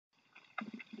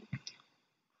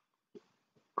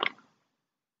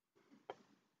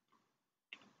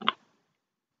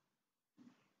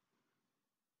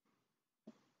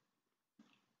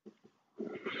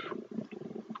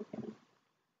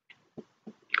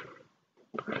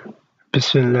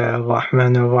بسم الله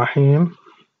الرحمن الرحيم.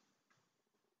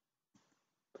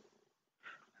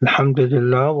 الحمد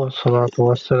لله والصلاة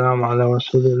والسلام على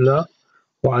رسول الله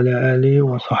وعلى آله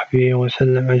وصحبه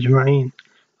وسلم أجمعين.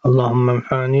 اللهم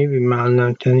انفعني بما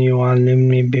علمتني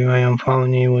وعلمني بما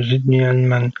ينفعني وزدني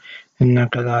علما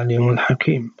إنك العليم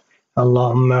الحكيم.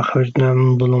 اللهم أخرجنا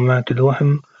من ظلمات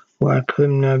الوهم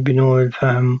وأكرمنا بنور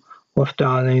الفهم وافتح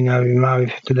علينا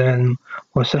بمعرفة العلم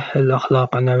وسهل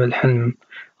أخلاقنا بالحلم.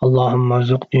 اللهم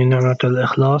ارزقني نعمة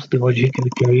الإخلاص لوجهك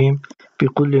الكريم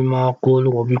بكل ما أقول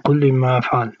وبكل ما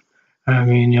أفعل.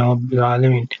 آمين يا رب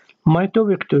العالمين. My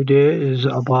topic today is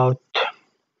about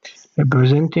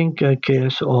presenting a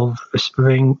case of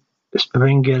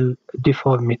Sprengel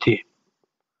deformity.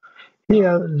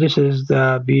 Here, this is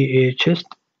the BA chest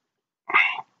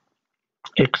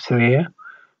X-ray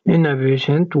in a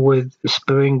patient with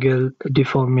Sprengel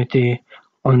deformity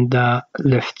on the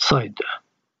left side.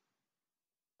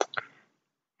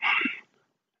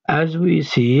 As we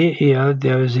see here,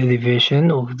 there is elevation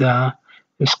of the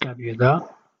scapula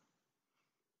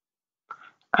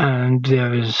and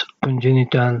there is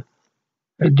congenital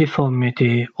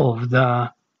deformity of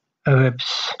the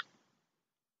ribs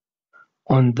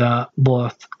on the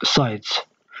both sides,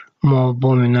 more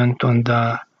prominent on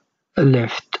the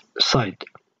left side.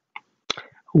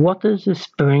 What is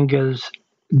Sprengel's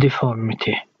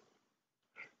deformity?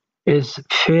 Is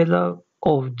failure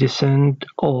of descent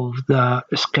of the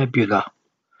scapula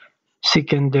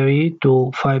secondary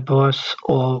to fibrous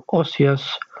or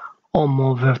osseous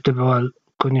vertebral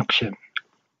connection,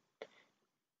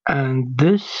 and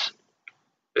this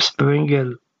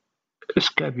Sprengel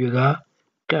scapula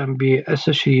can be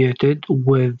associated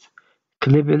with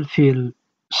Klippel-Feil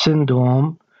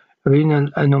syndrome, renal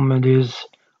anomalies,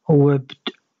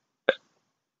 webbed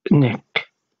neck.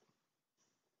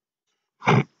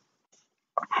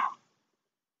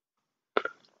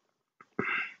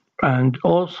 And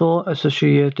also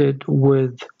associated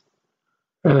with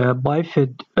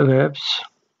bifid ribs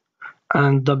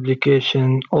and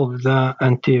duplication of the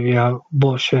anterior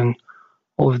portion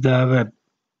of the rib.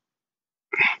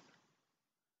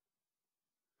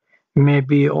 May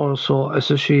be also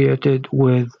associated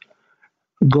with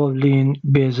Gobelin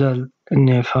basal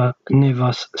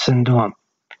nevus syndrome.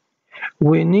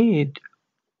 We need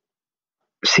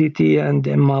CT and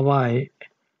MRI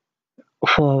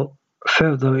for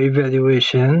further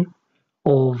evaluation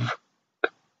of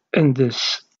in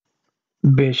this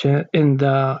patient in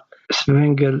the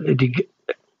Sprengel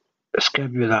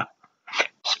scapula.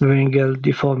 Sprengel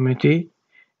deformity,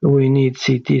 we need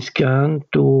CT scan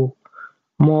to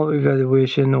more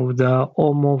evaluation of the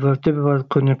vertebral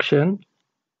connection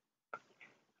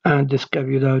and the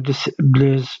scapular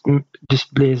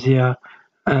dysplasia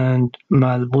and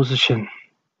malposition,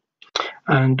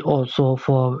 and also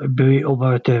for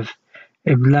preoperative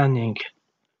planning,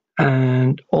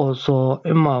 and also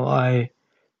MRI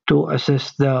to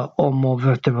assess the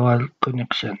vertebral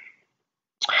connection.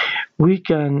 We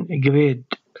can grade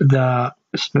the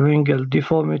Sprengel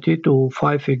deformity to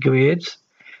 5 grades.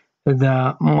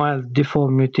 The mild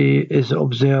deformity is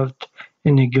observed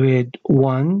in grade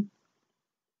 1.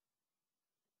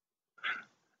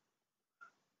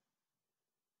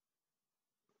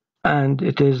 And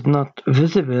it is not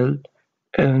visible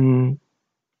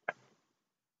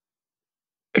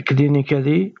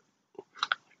clinically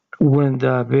when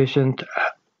the patient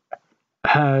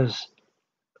has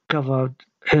covered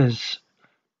his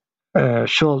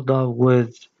shoulder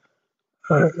with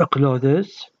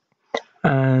clothes,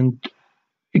 and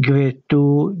grade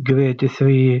 2, grade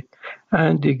 3,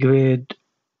 and grade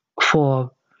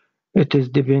 4, it is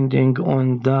depending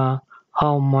on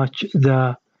how much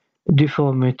the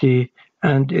deformity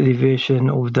and elevation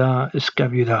of the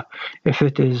scapula. If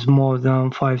it is more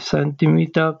than 5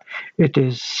 centimeters, it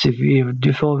is severe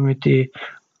deformity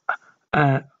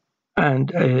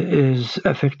and is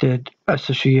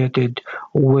associated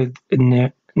with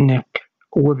neck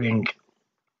webbing.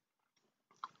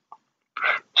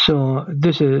 So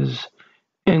this is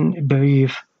in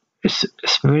brief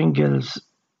Sprengel's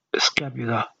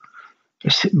scapula,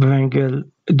 Sprengel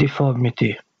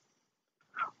deformity.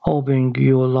 Hoping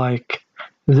you like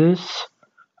this,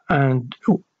 and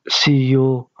see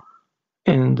you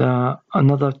in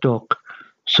another talk.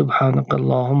 سبحانك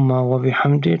اللهم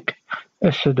وبحمدك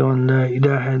أشهد أن لا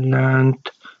إله إلا أنت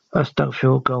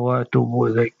أستغفرك وأتوب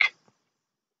إليك.